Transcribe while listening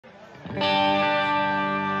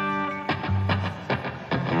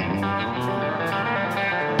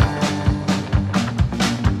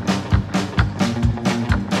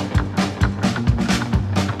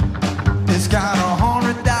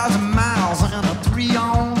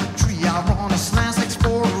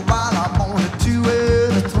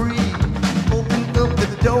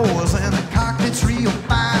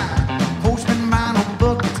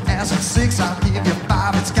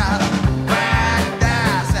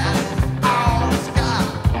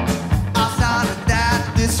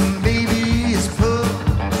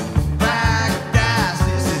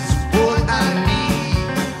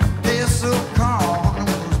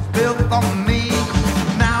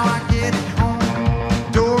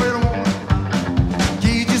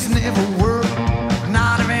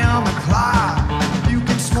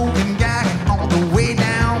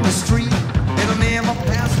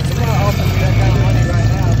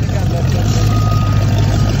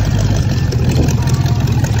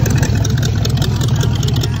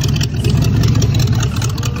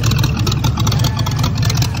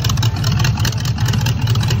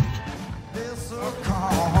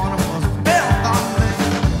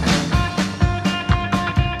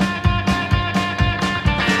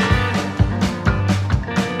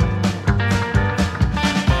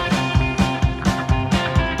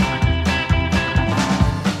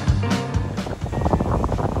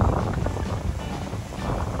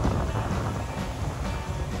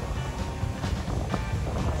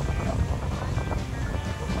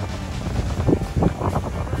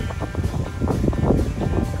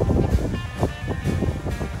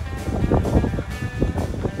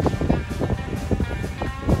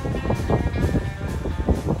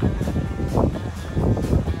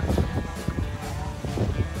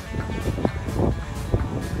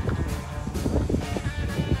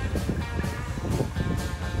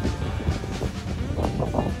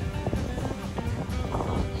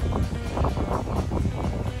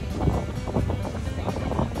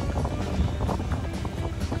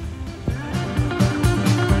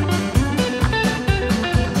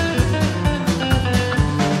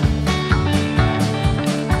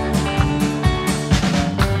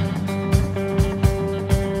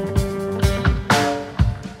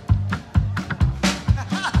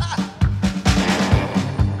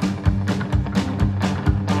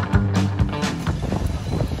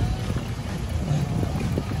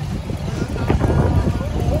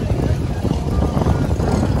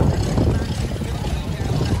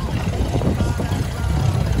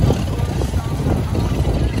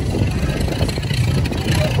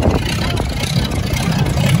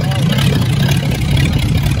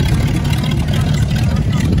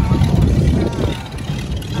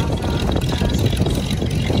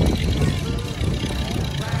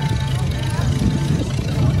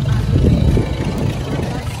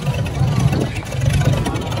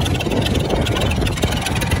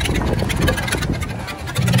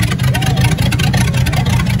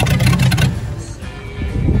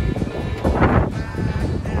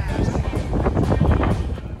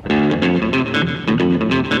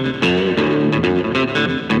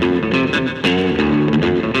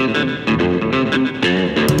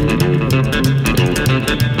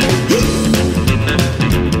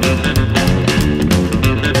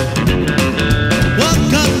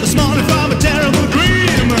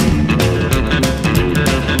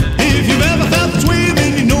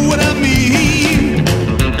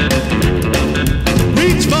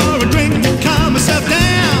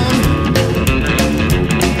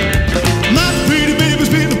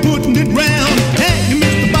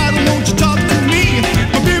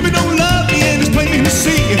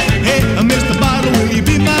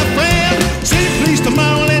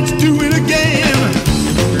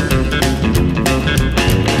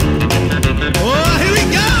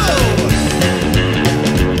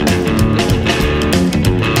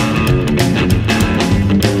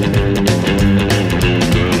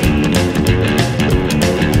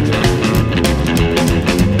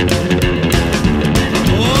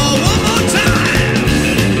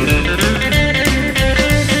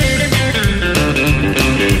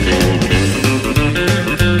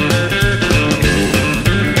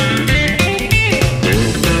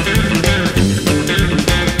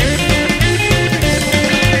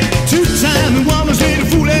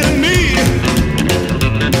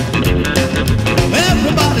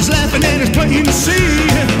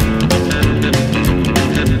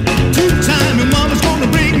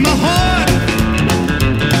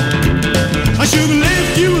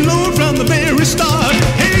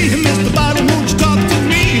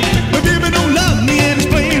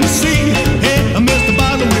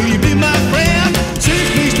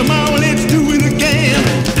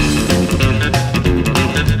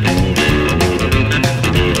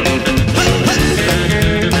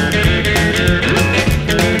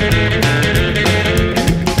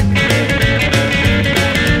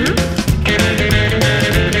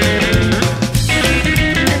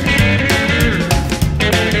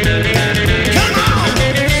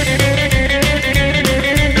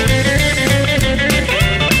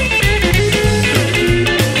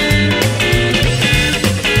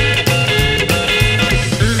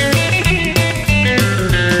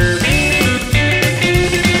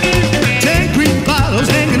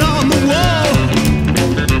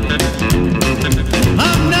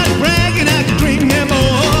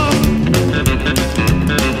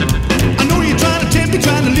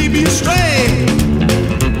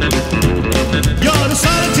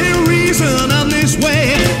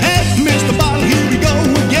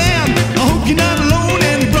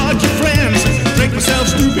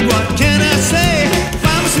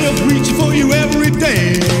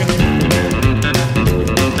thing.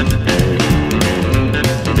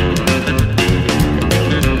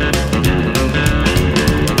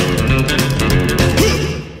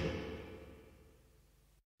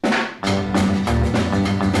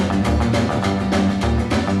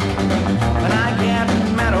 When I get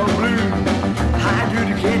mad or blue, I do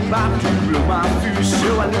to get back to blow my fuse.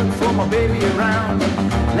 So I look for my baby around.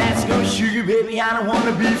 Let's go, sugar baby, I don't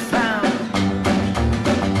wanna be found.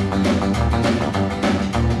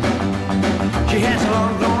 She has a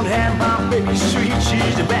long blonde hair, my baby sweet.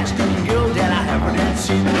 She's the best looking girl that I ever did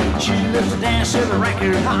see. She loves to dance at the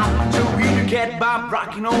record hop, so we do get Bob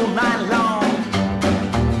rocking all night long.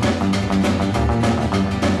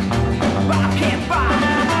 Bob can't buy.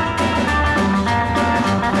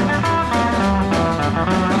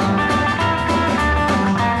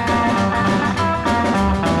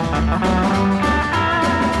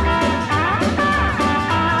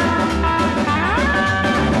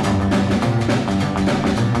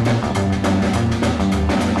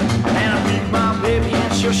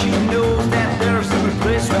 Sure she knows that there's a good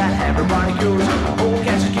place where everybody goes. Old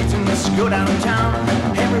cats and kids and let's go downtown.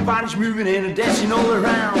 Everybody's moving and dancing all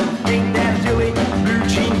around. Ain't that Dilly, blue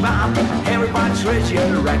jean Bob? Everybody's crazy at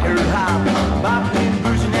the record hop. Bob and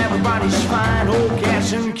blues and everybody's fine. Old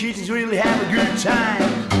cats and kids really have a good time.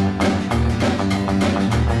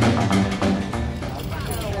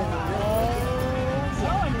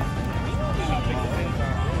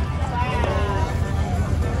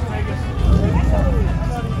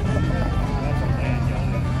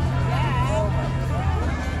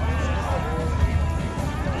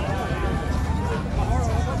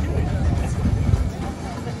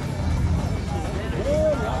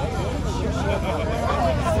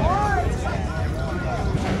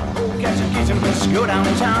 Let's go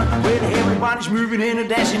downtown where everybody's moving and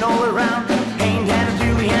dancing all around. Ain't that a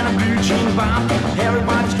Dilly and a blue jean Bob?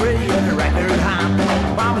 Everybody's ready at the record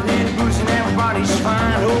hop. Bob and the booze and everybody's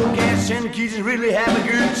fine. Old cats and kids really have a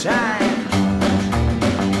good time.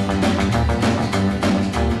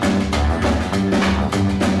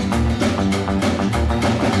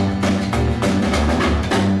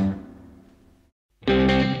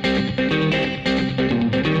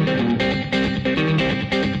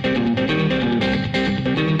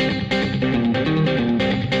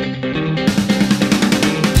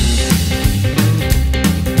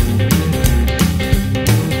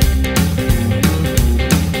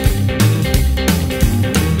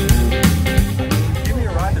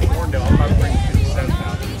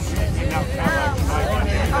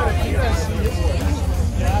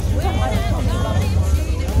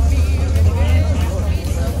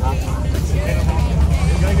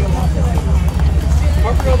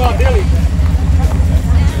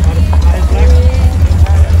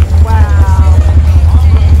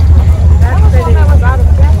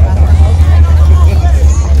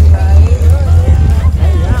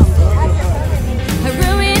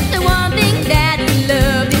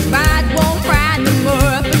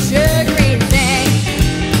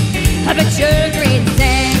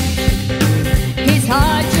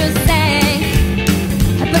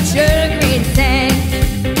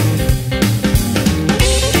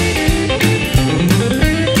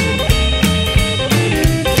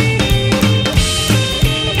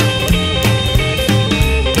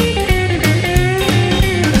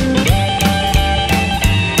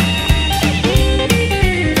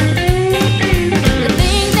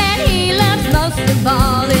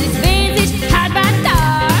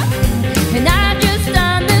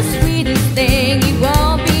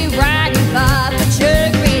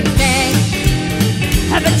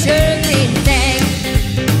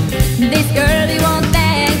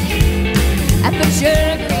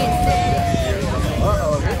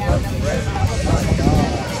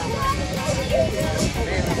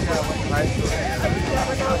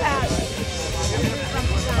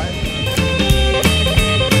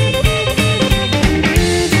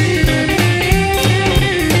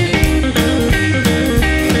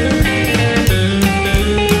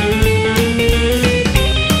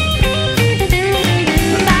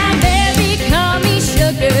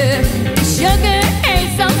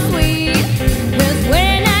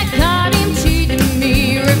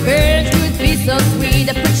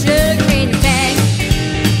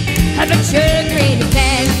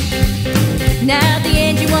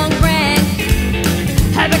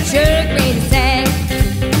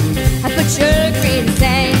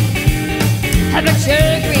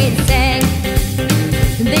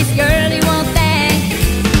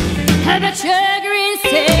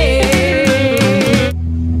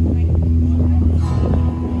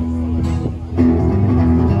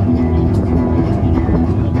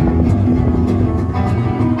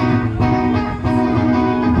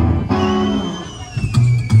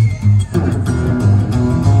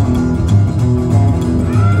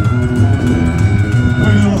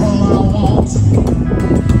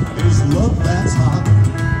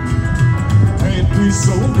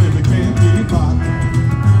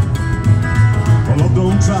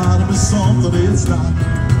 dry.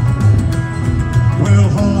 Well,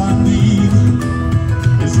 all I need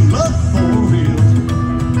is love for real.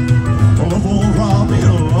 Love won't rob me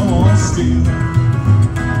or steal.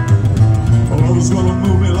 Love is gonna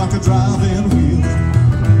move me like a driving wheel.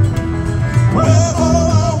 Well, all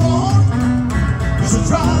I want is a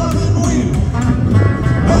driving wheel.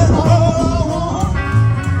 Well, all I want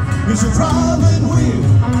is a driving wheel.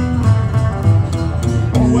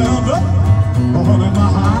 All wound up, all in my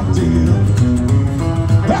heart deal.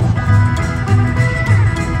 Yeah.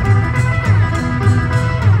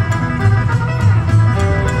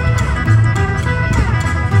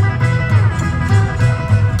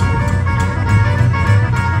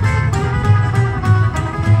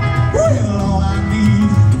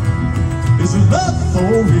 Love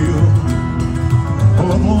for real.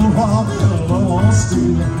 Love won't rob me, love won't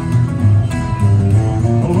steal.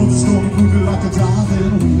 Love's gonna move me like a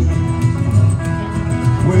driving wheel.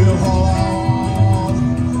 Well, all I want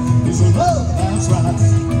is a love that's right,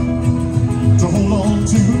 to hold on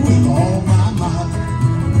to with all my might.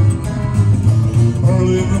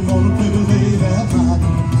 Early in the morning, baby, late at night.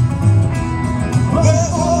 Well,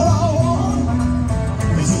 all I want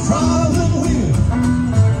is a driving wheel.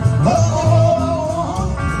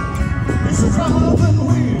 It's a driving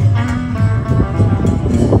wheel.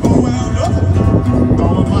 Oh, wound up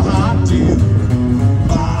all of my heart, dear.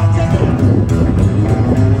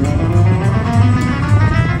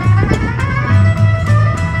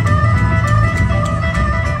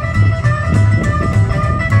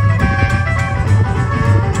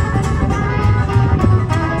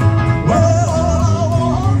 Well, all I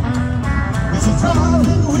want is a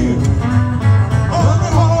driving wheel. All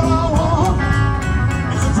I want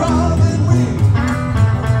is a driving wheel.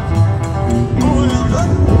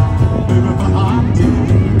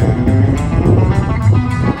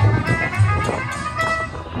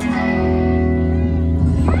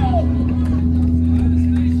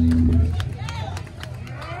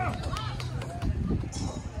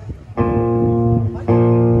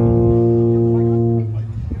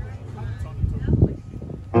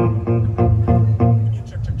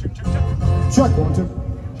 Check 1, 2.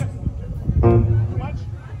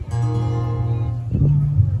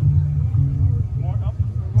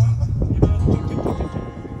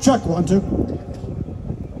 Check 1, 2.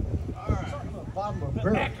 All right. The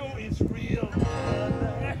echo is real. The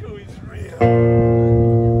echo is real.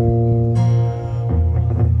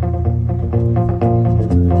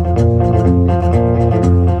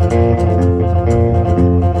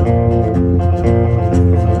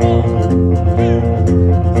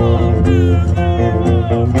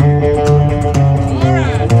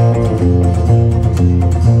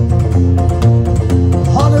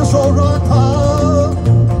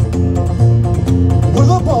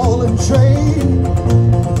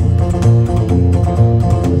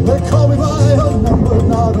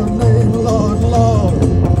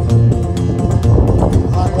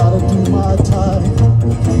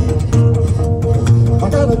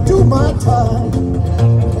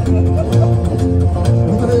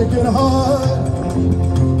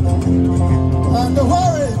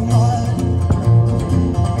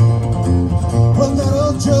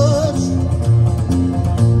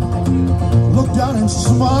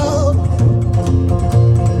 Smile.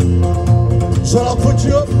 Said I'll put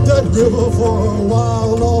you up that river for a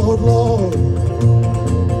while, Lord, Lord.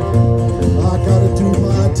 I gotta do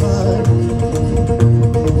my time.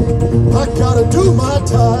 I gotta do my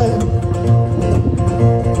time.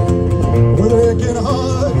 With it getting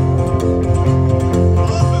hard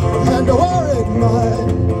and a worried mind.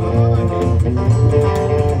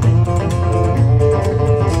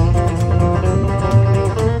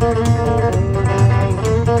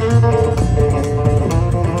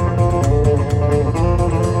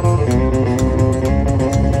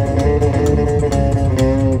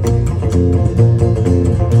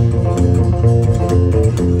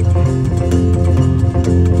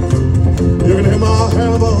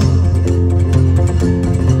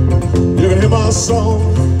 Song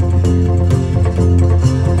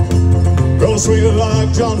go sweet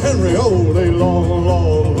like John Henry all day long,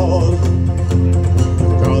 Lord, Lord.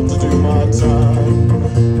 Got to do my time.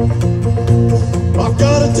 I've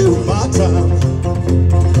got to do my time.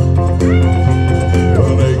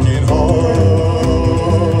 Well, aching heart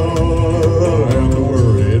and the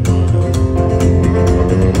worried mind.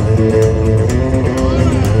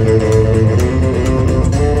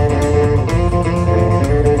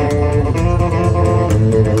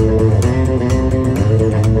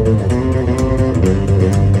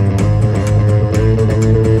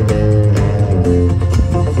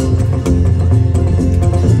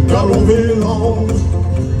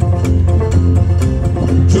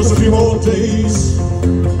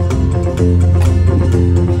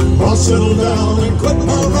 quit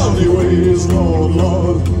my rowdy ways, Lord,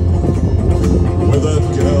 Lord, with that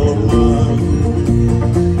gal of mine,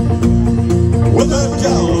 with that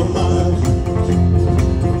gal of mine.